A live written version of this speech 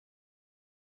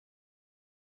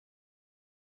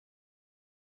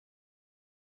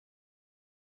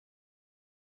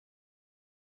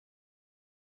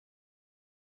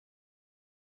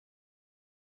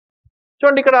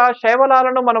చూడండి ఇక్కడ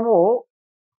శైవలాలను మనము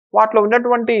వాటిలో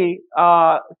ఉన్నటువంటి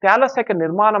థాలస్ యొక్క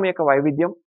నిర్మాణం యొక్క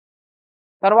వైవిధ్యం,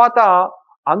 తర్వాత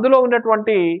అందులో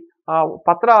ఉన్నటువంటి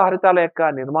పత్ర హరితాల యొక్క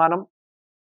నిర్మాణం,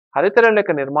 హరితరేణుల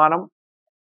యొక్క నిర్మాణం,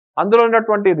 అందులో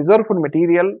ఉన్నటువంటి రిజర్వ్ ఫుడ్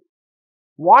మెటీరియల్,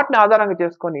 వాటిని ఆధారంగా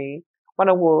చేసుకొని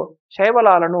మనము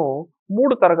శైవలాలను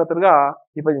 3 తరగతులుగా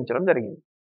విభజించడం జరిగింది.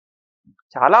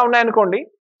 చాలా ఉన్నాయనుకోండి.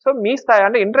 సో మీ స్థాయి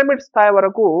అంటే ఇంటర్మీడియట్ స్థాయి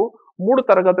వరకు 3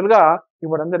 తరగతులుగా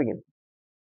ఇవ్వడం జరిగింది.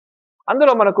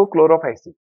 అందులో మనకు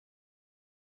క్లోరోఫైసి,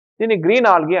 దీన్ని గ్రీన్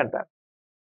ఆల్గే అంటారు,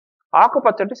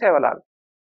 ఆకుపచ్చటి శైవలాలు.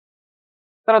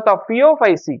 తర్వాత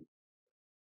ఫియోఫైసి,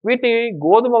 వీటిని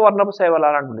గోధుమ వర్ణపు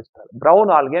శైవలాలు అని పిలుస్తారు,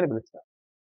 బ్రౌన్ ఆల్గే అని పిలుస్తారు.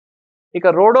 ఇక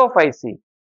రోడోఫైసి,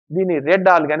 దీన్ని రెడ్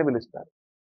ఆల్గే అని పిలుస్తారు,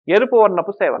 ఎరుపు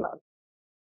వర్ణపు శైవలాలు.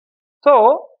 So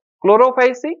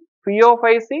Chlorophyceae,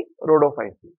 Phaeophyceae,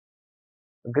 Rhodophyceae,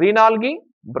 green algae,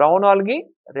 brown algae,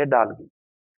 red algae.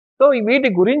 So వీటి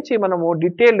గురించి మనము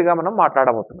డీటెయిల్డ్గా మనం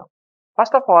మాట్లాడబోతున్నాం.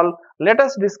 First of all let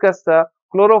us discuss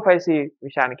Chlorophyceae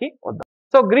విషయానికి వద్దాం.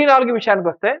 సో గ్రీన్ ఆల్గీ విషయానికి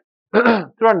వస్తే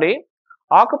చూడండి,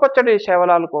 ఆకుపచ్చటి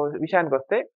శైవలాలకు విషయానికి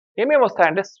వస్తే ఏమేమి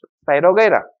వస్తాయంటే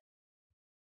స్పైరోగైరా,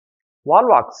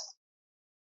 వాల్వాక్స్,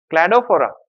 క్లాడోఫోరా,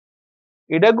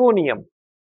 ఇడగూనియం,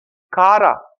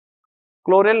 కారా,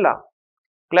 క్లోరెల్లా,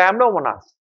 క్లామ్డోమోనాస్.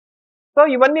 సో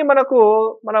ఇవన్నీ మన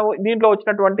దీంట్లో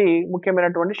వచ్చినటువంటి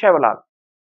ముఖ్యమైనటువంటి శైవలాలు.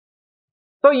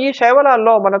 సో ఈ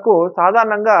శైవలాల్లో మనకు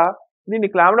సాధారణంగా దీన్ని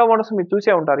క్లామ్డోమోనాస్ మీరు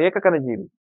చూసే ఉంటారు, ఏకకణ జీవి.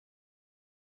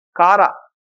 కారా,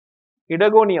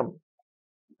 ఇడగోనియం,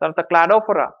 తర్వాత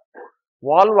Cladophora,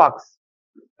 వాల్వాక్స్,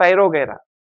 spirogyra.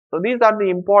 So these are the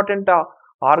important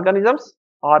organisms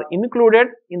are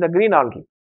included in the green algae.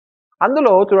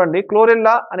 అందులో చూడండి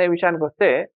క్లోరెల్లా అనే విషయానికి వస్తే,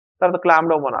 తర్వాత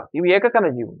క్లామ్డోమోనాస్, ఇవి ఏకకణ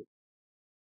జీవులు.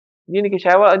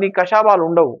 దీనికి కషాబాలు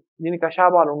ఉండవు, దీనికి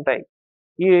కషాబాలు ఉంటాయి.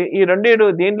 ఈ రెండేడు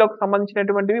దేంట్లోకి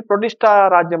సంబంధించినటువంటివి, ప్రొటిస్టా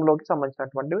రాజ్యంలోకి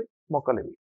సంబంధించినటువంటివి మొక్కలు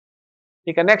ఇవి.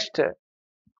 ఇక నెక్స్ట్,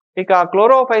 ఇక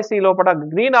క్లోరోఫైసి లోపల,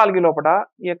 గ్రీన్ ఆల్గీ లోపల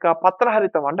ఈ యొక్క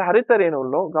పత్రహరితం అంటే హరిత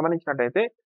రేణువుల్లో గమనించినట్టయితే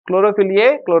క్లోరోఫిల్ ఏ,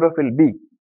 క్లోరోఫిల్ బి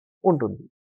ఉంటుంది.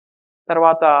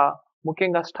 తర్వాత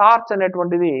ముఖ్యంగా స్టార్చ్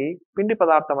అనేటువంటిది, పిండి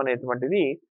పదార్థం అనేటువంటిది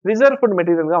రిజర్వ్ ఫుడ్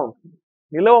మెటీరియల్గా ఉంటుంది.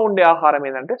 నిల్వ ఉండే ఆహారం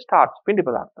ఏంటంటే స్టార్చ్, పిండి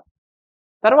పదార్థం.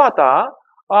 తర్వాత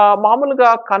మామూలుగా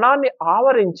కణాన్ని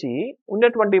ఆవరించి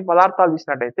ఉన్నటువంటి పదార్థాలు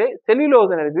తీసినట్టయితే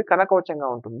సెల్యులోజ్ అనేది కణకవచంగా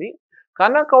ఉంటుంది.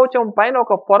 కణకవచం పైన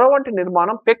ఒక పొర వంటి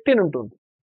నిర్మాణం పెక్టిన్ ఉంటుంది,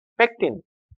 pectin.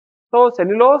 So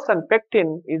cellulose and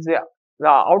pectin is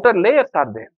the outer layers are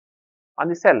there on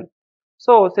the cell.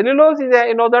 So cellulose is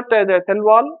the cell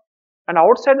wall, and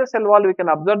outside the cell wall we can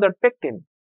observe that pectin.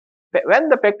 When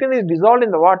the pectin is dissolved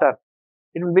in the water,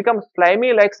 it will become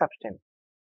slimy like substance.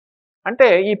 అంటే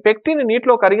ఈ pectin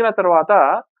నీటిలో కరిగిన తర్వాత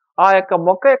ఆ యొక్క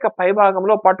మొక్క యొక్క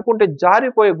పైభాగంలో పట్టుకుంటే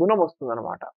జారిపోయే గుణం వస్తుంది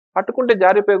అనమాట. పట్టుకుంటే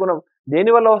జారిపోయే గుణం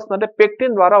దేనివల్ల వస్తుందంటే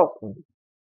పెక్టిన్ ద్వారా వస్తుంది.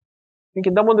 మీకు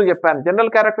ఇంతకుముందు చెప్పాను,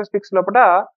 జనరల్ క్యారెక్టరిస్టిక్స్ లోపల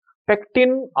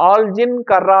పెక్టిన్, ఆల్జిన్,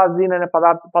 కర్రాజిన్ అనే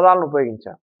పదాలను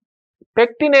ఉపయోగించాను.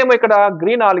 పెక్టిన్ ఏమో ఇక్కడ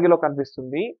గ్రీన్ ఆల్గీలో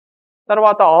కనిపిస్తుంది,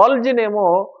 తర్వాత ఆల్జిన్ ఏమో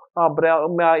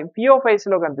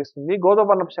ఫియోఫైసిలో కనిపిస్తుంది, గోధుమ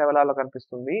వర్ణపు శైవలాల్లో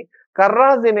కనిపిస్తుంది,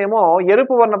 కర్రాజిన్ ఏమో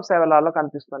ఎరుపు వర్ణపు శైవలాల్లో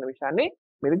కనిపిస్తున్న విషయాన్ని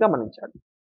మీరు గమనించాలి.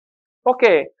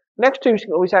 ఓకే, నెక్స్ట్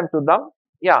విషయానికి చూద్దాం.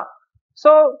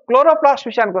 సో క్లోరోప్లాస్ట్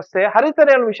విషయానికి వస్తే,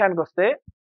 హరితరేణుల విషయానికి వస్తే,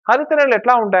 హరితరేణులు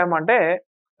ఎట్లా ఉంటాయమంటే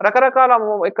రకరకాల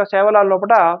యొక్క శైవలాల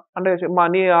లోపల, అంటే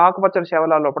నీ ఆకుపచ్చని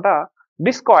శైవలాల లోపల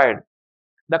discoid.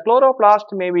 The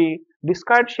chloroplast may be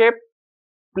discoid shape,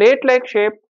 plate like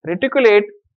shape, reticulate,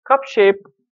 cup shape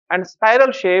and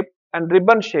spiral shape and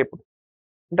ribbon shape.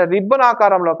 అంటే రిబ్బన్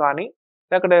ఆకారంలో కానీ,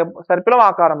 లేకపోతే సర్పిలం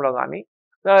ఆకారంలో కానీ,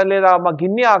 లేదా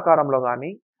గిన్నె ఆకారంలో కానీ,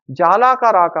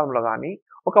 జాలాకార ఆకారంలో కానీ,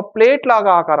 ఒక ప్లేట్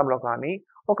లాగా ఆకారంలో కానీ,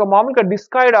 ఒక మామూలుగా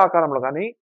డిస్కాయిడ్ ఆకారంలో కానీ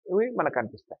ఇవి మనకు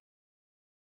కనిపిస్తాయి.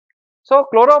 సో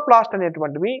క్లోరోప్లాస్ట్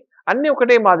అనేటువంటివి అన్ని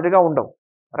ఒకటే మాదిరిగా ఉండవు,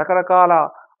 రకరకాల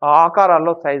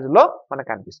ఆకారాల్లో, సైజులో మనకు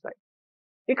కనిపిస్తాయి.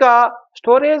 ఇక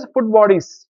స్టోరేజ్ ఫుడ్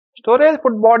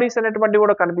బాడీస్ అనేటువంటివి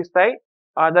కూడా కనిపిస్తాయి.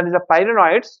 That is the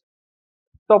పైరినాయిడ్స్.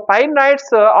 So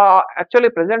పైరినాయిడ్స్ actually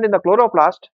present in the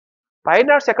chloroplast.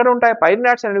 పైరినాయిడ్స్ ఎక్కడ ఉంటాయి?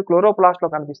 పైరినాయిడ్స్ అనేవి క్లోరోప్లాస్ట్ లో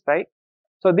కనిపిస్తాయి.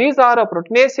 So these are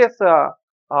proteinaceous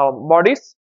bodies,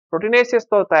 proteinaceous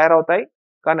తో తయారవుతాయి.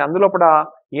 కానీ అందులో కూడా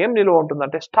ఏం నిల్వ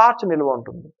ఉంటుందంటే స్టార్చ్ నిల్వ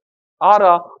ఉంటుంది, ఆర్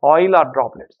ఆయిల్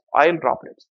డ్రాప్లెట్స్.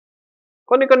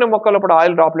 కొన్ని మొక్కల కూడా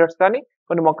ఆయిల్ డ్రాప్లెట్స్ కానీ,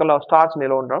 కొన్ని మొక్కల్లో స్టార్చ్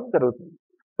నిల్వ ఉండడం జరుగుతుంది.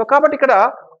 సో కాబట్టి ఇక్కడ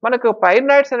మనకు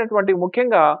పైరినాయిడ్స్ అనేటువంటి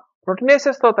ముఖ్యంగా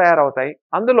ప్రోటీనేసియస్ తో తయారవుతాయి,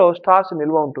 అందులో స్టార్చ్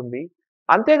నిల్వ ఉంటుంది.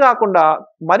 అంతేకాకుండా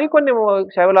మరికొన్ని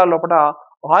శైవలాల లోపల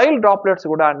ఆయిల్ డ్రాప్లెట్స్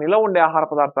కూడా నిల్వ ఉండే ఆహార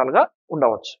పదార్థాలుగా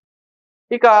ఉండవచ్చు.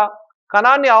 ఇక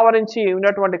కణాన్ని ఆవరించి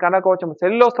ఉన్నటువంటి కణకవచం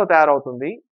సెల్యులోజ్ తో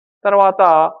తయారవుతుంది. తర్వాత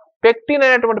పెక్టిన్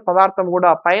అనేటువంటి పదార్థం కూడా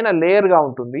పైన లేయర్గా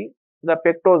ఉంటుంది,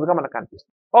 పెక్టోజ్గా మనకు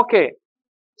కనిపిస్తుంది. ఓకే,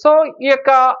 సో ఈ యొక్క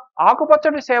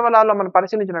ఆకుపచ్చటి శైవలాల్లో మనం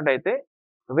పరిశీలించినట్టయితే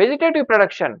వెజిటేటివ్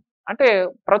ప్రొడక్షన్ అంటే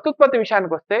ప్రత్యుత్పత్తి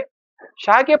విషయానికి వస్తే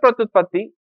శాఖీయ ప్రత్యుత్పత్తి,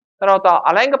 తర్వాత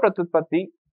అలైంగ ప్రత్యుత్పత్తి,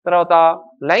 తర్వాత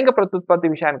లైంగిక ప్రత్యుత్పత్తి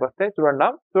విషయానికి వస్తే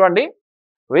చూడండి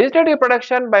vegetative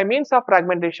production by means of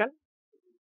fragmentation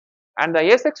and the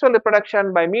asexual reproduction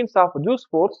by means of juice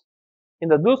spores in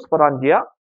the juice sporangia,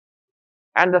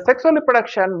 and the sexual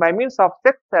reproduction by means of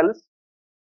sex cells.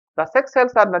 The sex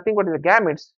cells are nothing but the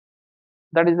gametes.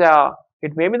 That is,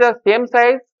 it may be the same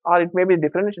size or it may be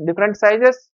different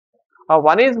sizes.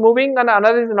 One is moving and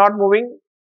another is not moving.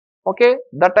 Okay,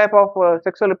 that type of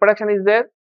sexual reproduction is there.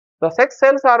 The sex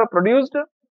cells are produced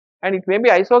and it may be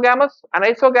isogamous,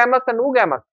 anisogamous and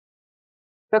oogamous.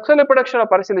 Sexual reproduction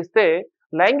పరిశీలిస్తే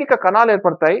లైంగిక కణాలు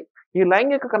ఏర్పడతాయి. ఈ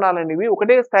లైంగిక కణాలు అనేవి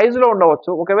ఒకటే సైజులో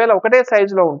ఉండవచ్చు. ఒకవేళ ఒకటే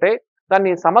సైజులో ఉంటే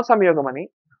దాన్ని సమసంయోగం అని,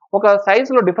 ఒక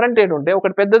సైజులో డిఫరెంటేట్ ఉంటే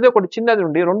ఒకటి పెద్దది ఒకటి చిన్నది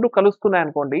ఉండి రెండు కలుస్తున్నాయి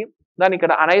అనుకోండి, దాన్ని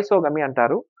ఇక్కడ అనైసోగమి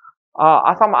అంటారు,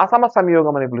 అసమ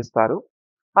సంయోగం అని పిలుస్తారు.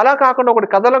 అలా కాకుండా ఒకటి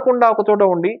కదలకుండా ఒక చోట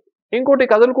ఉండి ఇంకోటి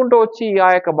కదులుకుంటూ వచ్చి ఆ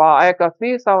యొక్క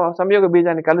స్త్రీ సంయోగ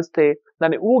బీజాన్ని కలిస్తే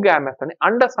దాన్ని ఊగామెస్ అని,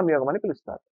 అండ సంయోగం అని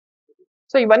పిలుస్తారు.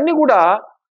 సో ఇవన్నీ కూడా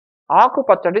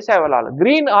ఆకుపచ్చటి శైవలాలు,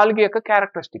 గ్రీన్ ఆల్గీ యొక్క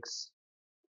క్యారెక్టరిస్టిక్స్.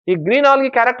 ఈ గ్రీన్ ఆల్గీ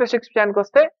క్యారెక్టరిస్టిక్స్ విషయానికి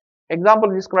వస్తే ఎగ్జాంపుల్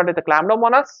తీసుకున్నట్టయితే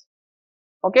క్లామ్డోమోనాస్,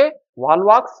 ఓకే,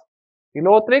 వాల్వాక్స్,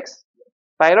 ఇలోథ్రిక్స్,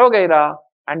 థైరోగైరా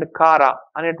అండ్ కారా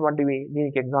అనేటువంటివి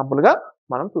దీనికి ఎగ్జాంపుల్గా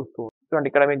మనం చూడండి.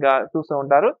 ఇక్కడ మీకు చూస్తూ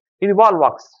ఉంటారు, ఇది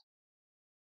వాల్వాక్స్.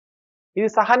 ఇది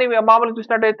సహాని మామూలు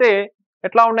చూసినట్టయితే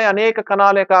ఎట్లా ఉన్నాయి, అనేక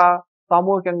కణాల యొక్క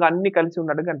సామూహికంగా అన్ని కలిసి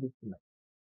ఉన్నట్టు కనిపిస్తున్నాయి.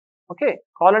 Okay,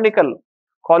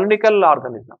 కాలనికల్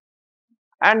organism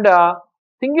and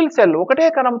single cell, ఒకటే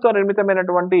కణంతో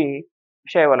నిర్మితమైనటువంటి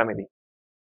శైవలం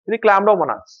ఇది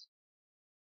క్లామ్డోమోనాస్.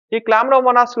 ఈ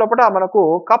క్లామ్డోమోనాస్ లోపల మనకు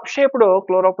కప్ షేప్డ్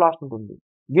క్లోరోప్లాస్ట్ ఉంటుంది,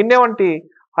 గిన్నె వంటి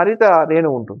హరిత రేణు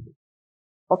ఉంటుంది,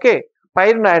 ఓకే,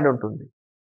 పైరినాయిడ్ ఉంటుంది,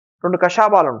 రెండు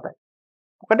కషాబాలు ఉంటాయి.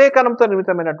 ఒకటే కణంతో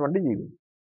నిర్మితమైనటువంటి జీవి,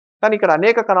 కానీ ఇక్కడ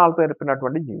అనేక కణాలతో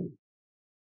ఏర్పడినటువంటి జీవి,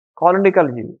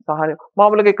 కాలనికల్ జీవి.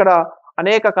 మామూలుగా ఇక్కడ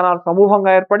అనేక కణాలు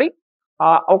సమూహంగా ఏర్పడి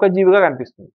ఒక జీవిగా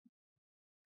కనిపిస్తుంది.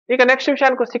 ఇక నెక్స్ట్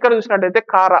విషయానికి వస్తే ఇక్కడ చూసినట్టయితే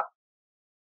కారా.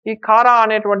 ఈ కారా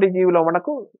అనేటువంటి జీవిలో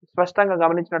మనకు స్పష్టంగా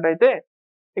గమనించినట్టయితే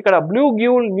ఇక్కడ బ్లూ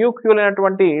గ్యూల్, న్యూక్యూల్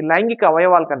అనేటువంటి లైంగిక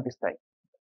అవయవాలు కనిపిస్తాయి.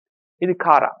 ఇది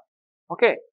కారా.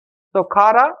 ఓకే, సో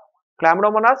కారా,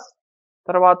 క్లామ్డోమోనాస్,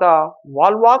 తర్వాత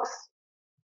వాల్వాక్స్,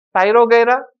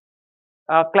 థైరోగైరా,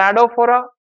 క్లాడోఫోరా,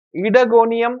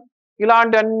 ఈడగోనియం,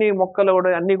 ఇలాంటి అన్ని మొక్కలు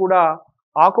కూడా అన్ని కూడా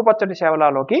ఆకుపచ్చటి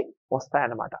శైవలాలోకి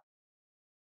వస్తాయన్నమాట.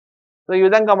 సో ఈ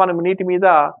విధంగా మనం నీటి మీద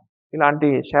ఇలాంటి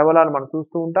శైవలాలు మనం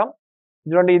చూస్తూ ఉంటాం.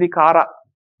 చూడండి, ఇది కారా,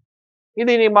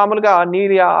 ఇది మామూలుగా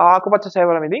నీరి ఆకుపచ్చ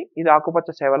శైవలం, ఇది ఆకుపచ్చ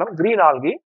శైవలం, గ్రీన్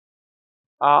ఆల్గీ.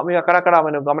 మీరు అక్కడక్కడ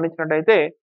మనం గమనించినట్టయితే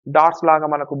డాట్స్ లాగా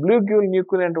మనకు బ్లూ గ్యూల్,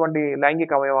 న్యూక్యూల్ అనేటువంటి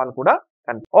లైంగిక అవయవాలు కూడా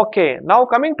కనిపిస్తాయి. Okay, now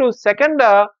coming to second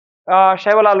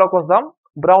శైవలాల్లోకి వద్దాం,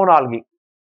 బ్రౌన్ ఆల్గీ.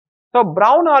 సో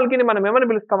బ్రౌన్ ఆల్గీని మనం ఏమని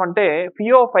పిలుస్తామంటే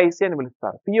ఫియోఫైసి అని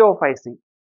పిలుస్తారు. ఫియోఫైసి,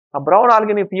 ఆ బ్రౌన్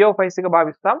ఆల్గీని ఫియోఫైసిగా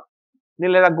భావిస్తాం,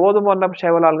 లేదా గోధుమ వర్ణపు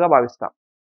శైవలాలుగా భావిస్తాం.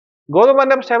 గోధుమ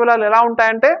వర్ణపు శైవలాలు ఎలా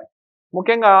ఉంటాయంటే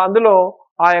ముఖ్యంగా అందులో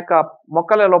ఆ యొక్క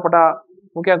మొక్కల లోపల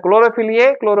ముఖ్యంగా క్లోరోఫిల్ ఏ,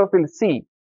 క్లోరోఫిల్ సి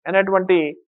అనేటువంటి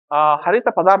హరిత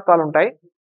పదార్థాలు ఉంటాయి.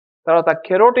 తర్వాత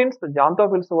కెరోటిన్స్,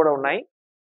 జాంతోఫిల్స్ కూడా ఉన్నాయి.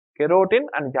 Keratin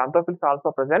and xanthophylls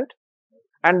also present.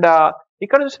 And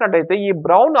ఇక్కడ చూసినట్టయితే ఈ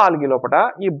బ్రౌన్ ఆల్గీ లోపల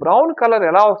ఈ బ్రౌన్ కలర్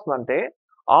ఎలా వస్తుందంటే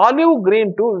olive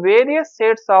green to various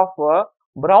shades of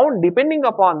brown depending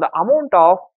upon the amount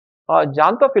of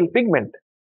xanthophyll pigment.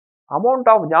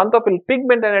 Xanthophyll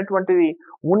pigment అనేటువంటిది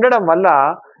ఉండడం వల్ల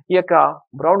ఈ యొక్క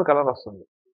బ్రౌన్ కలర్ వస్తుంది.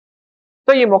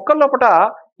 సో ఈ మొక్కల లోపల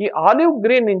ఈ ఆలివ్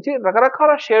గ్రీన్ నుంచి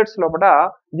రకరకాల షేడ్స్ లోపల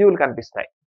జీవులు కనిపిస్తాయి.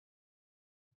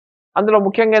 అందులో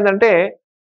ముఖ్యంగా ఏంటంటే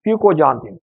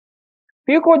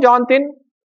ఫ్యూకోజాంతిన్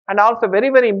and also very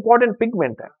important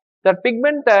pigment. That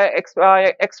pigment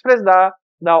express the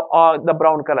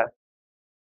brown color.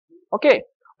 Okay,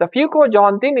 the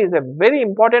fucoxanthin is a very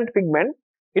important pigment.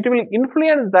 It will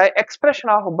influence the expression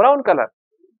of brown color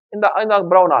in the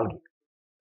brown algae.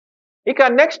 ఇక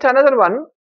next another one,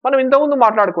 మనం ఇంతకుముందు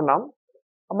మాట్లాడుకున్నాం,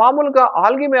 మామూలుగా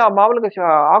algae మామూలుగా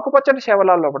ఆకుపచ్చటి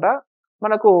శైవలాల లోపల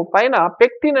మనకు పైన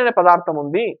పెక్టిన్ అనే పదార్థం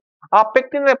ఉంది. ఆ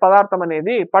పెక్టిన్ అనే పదార్థం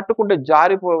అనేది పట్టుకుంటే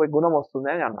జారిపోయే గుణం వస్తుంది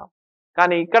అని అన్నాం.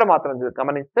 కానీ ఇక్కడ మాత్రం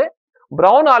గమనిస్తే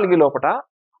బ్రౌన్ ఆల్గీ లోపల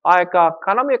ఆ యొక్క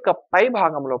కణం యొక్క పై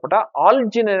భాగం లోపల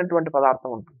ఆల్జిన్ అనేటువంటి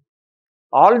పదార్థం ఉంటుంది.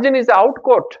 Algin is out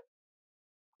coat.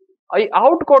 ఈ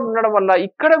అవుట్ కోట్ ఉండడం వల్ల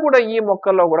ఇక్కడ కూడా ఈ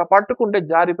మొక్కల్లో కూడా పట్టుకుంటే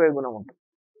జారిపోయే గుణం ఉంటుంది.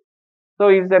 So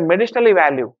it's a medicinal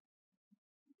value.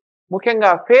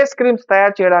 ముఖ్యంగా ఫేస్ క్రీమ్స్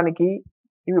తయారు చేయడానికి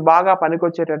ఇవి బాగా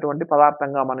పనికొచ్చేటటువంటి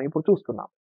పదార్థంగా మనం ఇప్పుడు చూస్తున్నాం.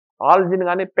 ఆల్జిన్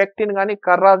గాని, పెక్టిన్ గాని,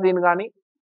 కర్రాజిన్ గాని,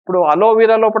 ఇప్పుడు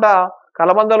అలోవెరా లోపల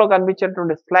కలబందలో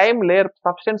కనిపించేటువంటి స్లైమ్ లేయర్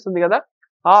సబ్స్టెన్స్ ఉంది కదా!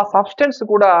 ఆ సబ్స్టెన్స్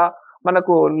కూడా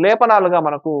మనకు లేపనాలుగా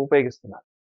మనకు ఉపయోగిస్తున్నారు.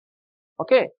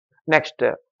 ఓకే. Next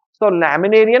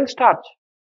లామినేరియన్ starch.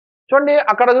 చూడండి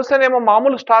అక్కడ చూస్తేనేమో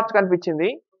మామూలు స్టార్చ్ కనిపించింది.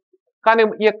 కానీ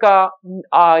ఈ యొక్క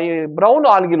ఈ బ్రౌన్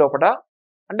ఆల్గీ లోపట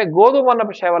అంటే గోధుమ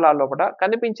వర్ణపు శైవలాల లోపట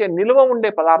కనిపించే నిల్వ ఉండే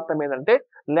పదార్థం ఏదంటే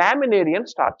లామినేరియన్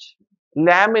స్టార్చ్.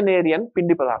 లామినేరియన్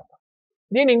పిండి పదార్థం.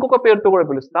 దీన్ని ఇంకొక పేరుతో కూడా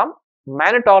పిలుస్తాం.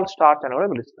 మానిటాల్ స్టార్చ్ అని కూడా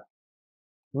పిలుస్తాం.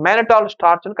 మానిటాల్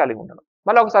స్టార్చ్ అని కలిగి ఉండడం.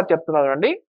 మళ్ళీ ఒకసారి చెప్తున్నా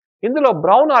చూడండి. ఇందులో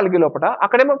బ్రౌన్ ఆల్గీ లోపట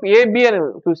అక్కడేమో ఏబి అని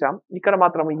చూసాం. ఇక్కడ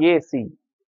మాత్రం ఏసి.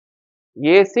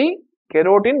 ఏసి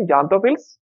కెరోటిన్ జాంతోఫిల్స్,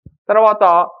 తర్వాత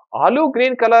ఆలివ్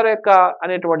గ్రీన్ కలర్ యొక్క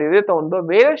అనేటువంటి ఏదైతే ఉందో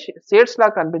వేరే షేడ్స్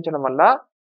లాగా కనిపించడం వల్ల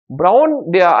బ్రౌన్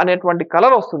అనేటువంటి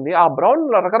కలర్ వస్తుంది. ఆ బ్రౌన్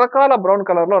రకరకాల బ్రౌన్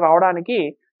కలర్ లో రావడానికి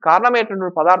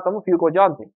కారణమైనటువంటి పదార్థం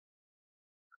ఫ్యూకోజాంతిన్.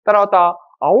 తర్వాత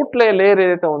అవుట్ లేయర్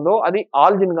ఏదైతే ఉందో అది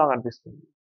ఆల్జిన్ గా కనిపిస్తుంది.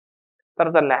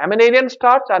 తర్వాత లామినేరియన్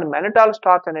స్టార్చ్ అండ్ మానిటాల్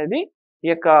స్టార్చ్ అనేది ఈ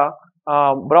యొక్క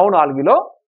బ్రౌన్ ఆల్గీలో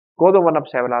గోధుమ వర్ణపు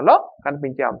శైవలాల్లో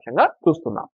కనిపించే అంశంగా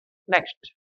చూస్తున్నాం. నెక్స్ట్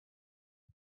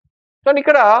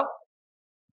ఇక్కడ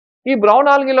ఈ బ్రౌన్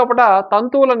ఆల్గీ లోపల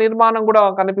తంతువుల నిర్మాణం కూడా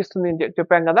కనిపిస్తుంది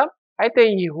చెప్పాం కదా. అయితే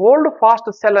ఈ హోల్డ్ ఫాస్ట్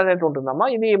సెల్ అనేది ఉంటుందమ్మా.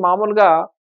 ఇది మామూలుగా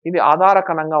ఇది ఆధార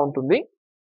కణంగా ఉంటుంది.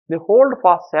 ఇది హోల్డ్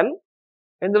ఫాస్ట్ సెల్.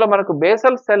 ఇందులో మనకు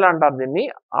బేసల్ సెల్ అంటారు, దీన్ని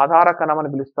ఆధార కణం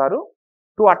అని పిలుస్తారు.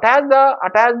 టు అటాచ్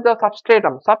ద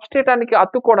సబ్స్ట్రేటానికి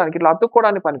అతుక్కోవడానికి, ఇట్లా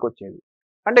అతుక్కోవడానికి పనికొచ్చేది.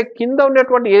 అంటే కింద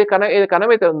ఉండేటువంటి ఏ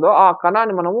కణం అయితే ఉందో ఆ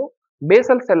కణాన్ని మనము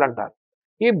బేసల్ సెల్ అంటారు.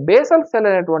 ఈ బేసల్ సెల్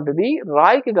అనేటువంటిది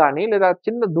రాయికి కానీ లేదా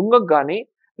చిన్న దుంగకు కానీ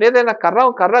లేదైనా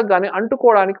కర్రకు కానీ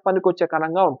అంటుకోవడానికి పనికొచ్చే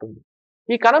కణంగా ఉంటుంది.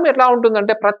 ఈ కణం ఎట్లా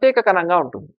ఉంటుందంటే ప్రత్యేక కణంగా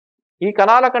ఉంటుంది. ఈ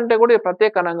కణాల కంటే కూడా ఇది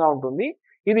ప్రత్యేక కణంగా ఉంటుంది.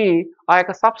 ఇది ఆ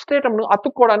యొక్క సబ్స్ట్రేటంను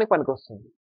అతుక్కోవడానికి పనికొస్తుంది.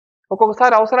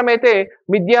 ఒక్కొక్కసారి అవసరమైతే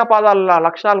మిథ్యాపాదాల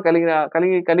లక్షణాలు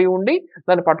కలిగి ఉండి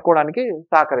దాన్ని పట్టుకోవడానికి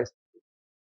సహకరిస్తుంది.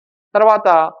 తర్వాత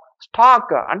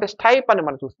స్టాక్ అంటే స్టైప్ అని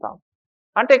మనం చూస్తాం.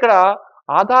 అంటే ఇక్కడ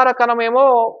ఆధార కణమేమో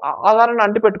ఆధారాన్ని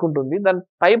అంటిపెట్టుకుంటుంది. దాని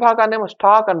పై భాగాన్ని ఏమో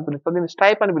స్టాక్ అని పిలుస్తారు, దీన్ని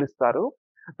స్టైప్ అని పిలుస్తారు.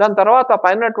 దాని తర్వాత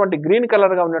పైనటువంటి గ్రీన్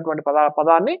కలర్ గా ఉన్నటువంటి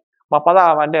పదాన్ని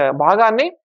అంటే భాగాన్ని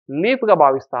లీఫ్ గా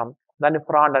భావిస్తాం. దాన్ని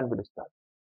ఫ్రాండ్ అని పిలుస్తారు.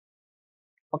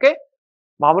 ఓకే.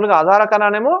 మామూలుగా ఆధార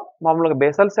కణానేమో మామూలుగా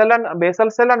బేసల్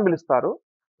సెల్ అని పిలుస్తారు.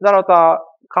 తర్వాత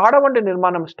కాడ వంటి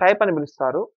నిర్మాణం స్టైప్ అని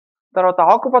పిలుస్తారు. తర్వాత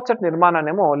ఆకుపచ్చటి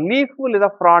నిర్మాణాన్నేమో లీఫ్ లేదా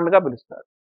ఫ్రాండ్ గా పిలుస్తారు.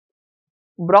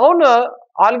 బ్రౌన్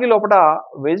ఆల్గీ లోపల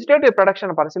వెజిటేటివ్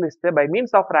ప్రొడక్షన్ పరిశీలిస్తే by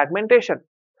means of fragmentation.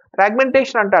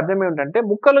 Fragmentation అంటే అర్థం ఏమిటంటే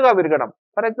ముక్కలుగా విరగడం.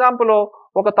 ఫర్ ఎగ్జాంపుల్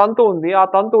ఒక తంతు ఉంది, ఆ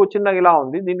తంతు చిన్నగా ఇలా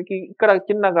ఉంది, దీనికి ఇక్కడ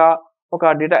చిన్నగా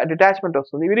ఒక డిటాచ్మెంట్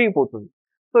వస్తుంది, విరిగిపోతుంది.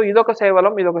 సో ఇదొక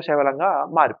శైవలంగా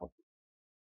మారిపోతుంది.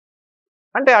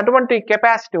 అంటే అటువంటి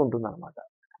కెపాసిటీ ఉంటుంది అనమాట.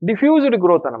 డిఫ్యూజ్డ్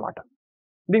గ్రోత్ అనమాట.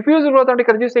 డిఫ్యూజ్డ్ గ్రోత్ అంటే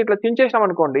ఇక్కడ చూస్తే ఇట్లా చించేసినాం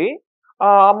అనుకోండి,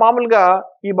 మామూలుగా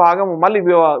ఈ భాగం మళ్ళీ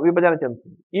విభజన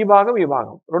చెందుతుంది. ఈ భాగం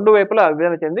రెండు వైపులా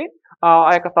విభజన చెంది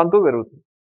ఆ యొక్క తంతువు పెరుగుతుంది.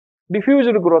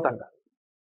 డిఫ్యూజ్డ్ గ్రోత్ అంటారు.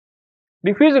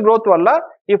 డిఫ్యూజ్డ్ గ్రోత్ వల్ల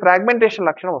ఈ ఫ్రాగ్మెంటేషన్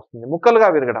లక్షణం వస్తుంది, ముక్కలుగా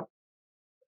విరగడం.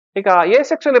 ఇక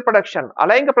ఏసెక్షువల్ రిప్రొడక్షన్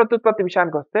అలైంగిక ప్రత్యుత్పత్తి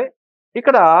విషయానికి వస్తే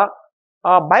ఇక్కడ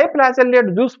బైప్లాసెలియేట్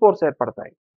జ్యూస్ పోర్స్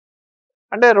ఏర్పడతాయి.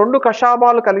 అంటే రెండు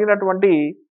కషాబాలు కలిగినటువంటి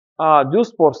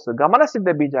జ్యూస్ పోర్స్ గమనసిద్ధ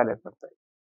బీజాలు ఏర్పడతాయి.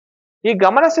 ఈ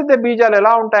గమనసిద్ధ బీజాలు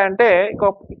ఎలా ఉంటాయంటే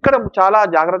ఇక్కడ చాలా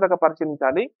జాగ్రత్తగా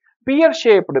పరిశీలించాలి. పియర్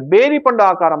షేప్డ్ బేరిపండు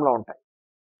ఆకారంలో ఉంటాయి.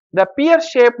 ద పియర్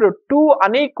షేప్డ్ 2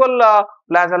 అన్ఈక్వల్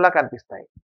ప్లాజల్లా కనిపిస్తాయి.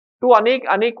 2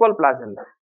 అన్ఈక్వల్ ప్లాజల్లా,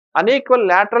 అన్ఈక్వల్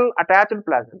లాటరల్ అటాచ్డ్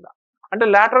ప్లాజల్లా. అంటే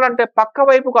లాటరల్ అంటే పక్క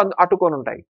వైపుకు అతుకొని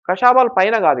ఉంటాయి. కషాబాలు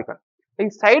పైన కాదు, ఇక్కడ ఈ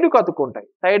సైడ్కు అతుక్కుంటాయి.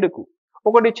 సైడ్కు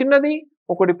ఒకటి చిన్నది,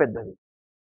 ఒకటి పెద్దది.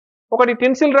 ఒకటి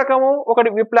టిన్సిల్ రకము, ఒకటి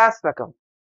విప్లాస్ రకం.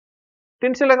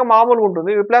 టిన్సిల్ రకం మామూలుగా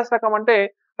ఉంటుంది. విప్లాస్ రకం అంటే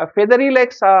ఫెదరీ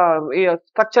లైక్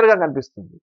స్ట్రక్చర్ గా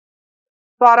కనిపిస్తుంది.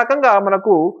 సో ఆ రకంగా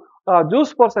మనకు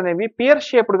జ్యూస్ పోర్స్ అనేవి పియర్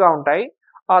షేప్డ్ గా ఉంటాయి.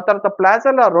 ఆ తర్వాత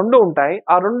ప్లాజల్లా 2 ఉంటాయి.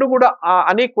 ఆ 2 కూడా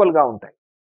అన్ఈక్వల్ గా ఉంటాయి.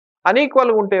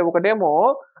 అన్ఈక్వల్ ఉంటే ఒకటేమో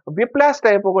విప్లాస్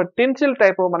టైప్, ఒక టిన్సిల్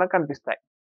టైప్ మనకు కనిపిస్తాయి.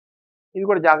 ఇది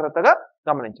కూడా జాగ్రత్తగా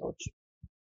గమనించవచ్చు.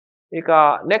 ఇక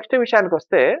నెక్స్ట్ విషయానికి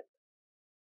వస్తే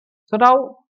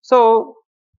సో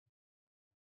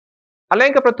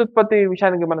అలైంగిక ప్రత్యుత్పత్తి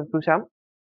విషయానికి మనం చూసాం.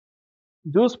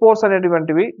 జ్యూస్ పోర్స్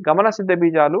అనేటువంటివి గమనసిద్ధ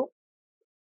బీజాలు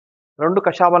 2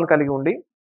 కషాబాలను కలిగి ఉండి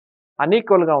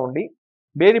అన్ఈక్వల్ గా ఉండి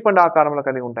బేరిపండు ఆకారంలో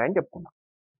కలిగి ఉంటాయని చెప్పుకున్నాం.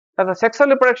 తర్వాత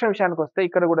సెక్సువల్ రిప్రొడక్షన్ విషయానికి వస్తే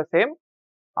ఇక్కడ కూడా సేమ్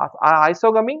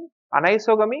ఐసోగమి,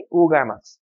 అనైసోగమి, ఊగామస్.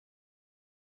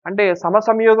 అంటే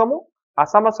సమసంయోగము,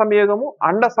 అసమ సంయోగము,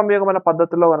 అండ సంయోగం అనే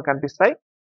పద్ధతుల్లో మనకు కనిపిస్తాయి.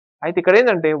 అయితే ఇక్కడ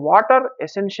ఏంటంటే వాటర్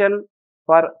ఎసెన్షియల్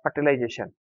ఫర్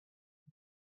ఫర్టిలైజేషన్.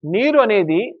 నీరు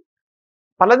అనేది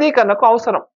ఫలదీకరణకు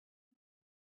అవసరం.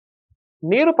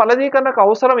 నీరు ఫలదీకరణకు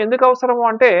అవసరం. ఎందుకు అవసరము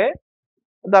అంటే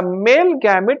the male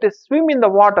gamete swim in the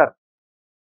water.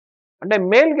 అంటే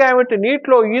మేల్ గ్యామెట్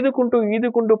నీటిలో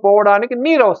ఈదుకుంటూ పోవడానికి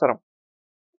నీరు అవసరం.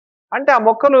 అంటే ఆ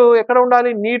మొక్కలు ఎక్కడ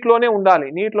ఉండాలి? నీటిలోనే ఉండాలి.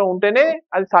 నీటిలో ఉంటేనే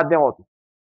అది సాధ్యం అవుతుంది.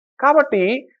 కాబట్టి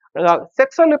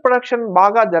సెక్సువల్ రిప్రొడక్షన్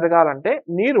బాగా జరగాలంటే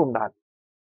నీరు ఉండాలి.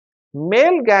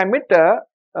 మేల్ గ్యామెట్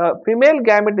ఫిమేల్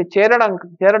గ్యామెట్‌ని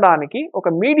చేరడానికి ఒక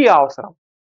మీడియా అవసరం.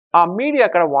 ఆ మీడియా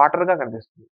అక్కడ వాటర్‌గా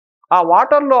కనిపిస్తుంది. ఆ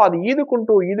వాటర్‌లో అది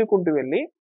ఈదుకుంటూ వెళ్ళి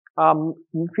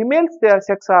ఫిమేల్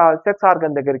సెక్స్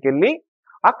ఆర్గన్ దగ్గరికెళ్ళి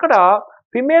అక్కడ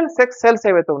ఫిమేల్ సెక్స్ సెల్స్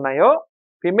ఏవైతే ఉన్నాయో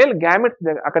ఫిమేల్ గ్యామెట్స్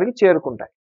అక్కడికి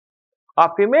చేరుకుంటాయి. ఆ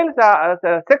ఫిమేల్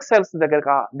సెక్స్ సెల్స్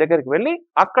దగ్గరికి వెళ్ళి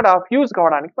అక్కడ ఫ్యూజ్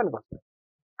కావడానికి పనికొస్తుంది.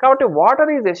 కాబట్టి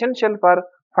water is essential for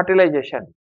fertilisation.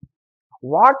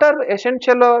 Water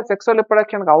essential sexual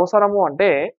రిప్రొడక్షన్‌కి అవసరము అంటే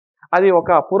అది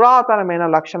ఒక పురాతనమైన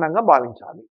లక్షణంగా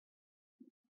భావించాలి.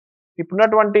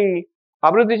 ఇప్పుడున్నటువంటి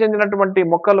అభివృద్ధి చెందినటువంటి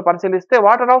మొక్కలు పరిశీలిస్తే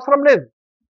వాటర్ అవసరం లేదు.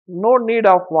 No need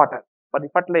of water for the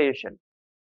fertilisation.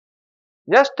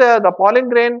 Just the pollen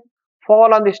grain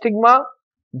fall on the stigma,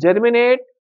 germinate,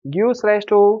 gives rise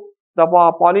to the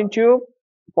pollen tube.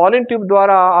 Pollen tube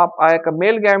ద్వారా ఆ యొక్క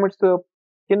మేల్ గ్యామెట్స్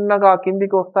చిన్నగా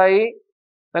కిందికి వస్తాయి.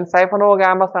 దాన్ని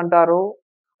సైఫనోగామస్ అంటారు.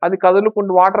 అది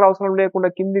కదులుకుంటూ వాటర్ అవసరం లేకుండా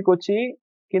కిందికొచ్చి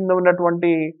కింద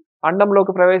ఉన్నటువంటి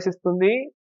అండంలోకి ప్రవేశిస్తుంది.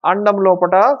 అండం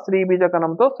లోపట స్త్రీ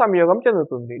బీజకణంతో సంయోగం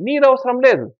చెందుతుంది. నీరు అవసరం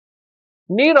లేదు.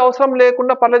 నీరు అవసరం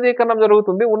లేకుండా ఫలదీకరణం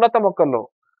జరుగుతుంది ఉన్నత మొక్కల్లో.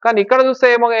 కానీ ఇక్కడ చూస్తే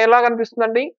ఎలా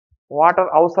కనిపిస్తుందండి? వాటర్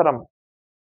అవసరం.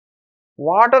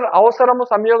 వాటర్ అవసరము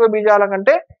సంయోగ బీజాల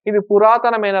కంటే ఇది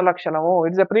పురాతనమైన లక్షణము.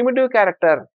 It's a primitive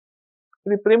character.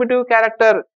 ఇది primitive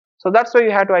character. So that's why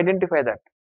you have to identify that.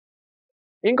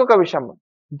 ఇంకొక విషయం,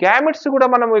 గ్యామెట్స్ కూడా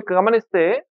మనం గమనిస్తే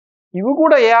ఇవి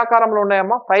కూడా ఏ ఆకారంలో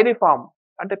ఉన్నాయమ్మా? ఫైరిఫామ్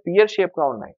అంటే పియర్ షేప్ గా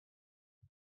ఉన్నాయి.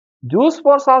 Juice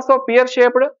spores also pear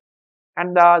shaped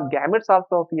and the gametes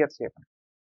also pear shaped.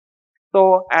 So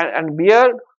and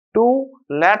beer to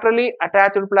లాటరలీ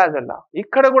attached ప్లాజెల్లా.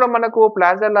 ఇక్కడ కూడా మనకు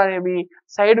ప్లాజెల్లా అనేవి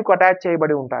సైడ్ కు అటాచ్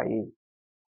చేయబడి ఉంటాయి.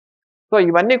 సో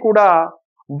ఇవన్నీ కూడా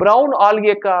బ్రౌన్ ఆల్గే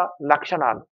యొక్క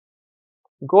లక్షణాలు.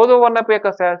 గోధుమ వర్ణపు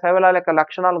యొక్క శైవలాల యొక్క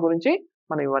లక్షణాల గురించి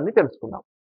మనం ఇవన్నీ తెలుసుకుందాం.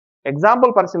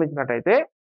 Example పరిశీలించినట్టయితే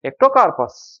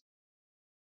Ectocarpus,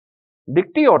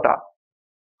 డిక్టియోటా,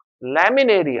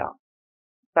 Laminaria,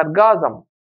 సర్గాజం,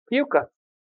 fucus.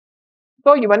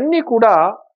 So ఇవన్నీ కూడా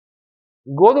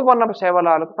గోధుమ వర్ణపు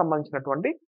శైవలాలకు సంబంధించినటువంటి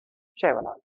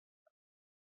శైవలాలు.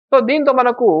 సో దీంతో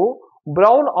మనకు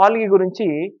బ్రౌన్ ఆల్గీ గురించి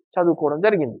చదువుకోవడం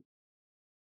జరిగింది.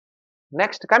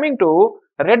 నెక్స్ట్ కమింగ్ టు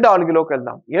రెడ్ ఆల్గీలోకి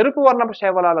వెళ్దాం. ఎరుపు వర్ణపు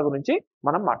శైవలాల గురించి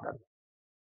మనం మాట్లాడదాం.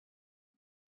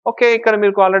 ఓకే, ఇక్కడ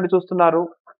మీరు ఆల్రెడీ చూస్తున్నారు.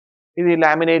 ఇది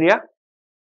లామినేరియా.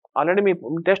 ఆల్రెడీ మీ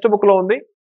టెక్స్ట్ బుక్లో ఉంది.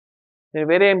 నేను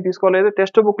వేరే ఏం తీసుకోలేదు,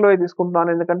 టెక్స్ట్ బుక్లో తీసుకుంటున్నాను,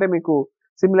 ఎందుకంటే మీకు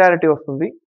సిమిలారిటీ వస్తుంది.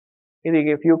 ఇది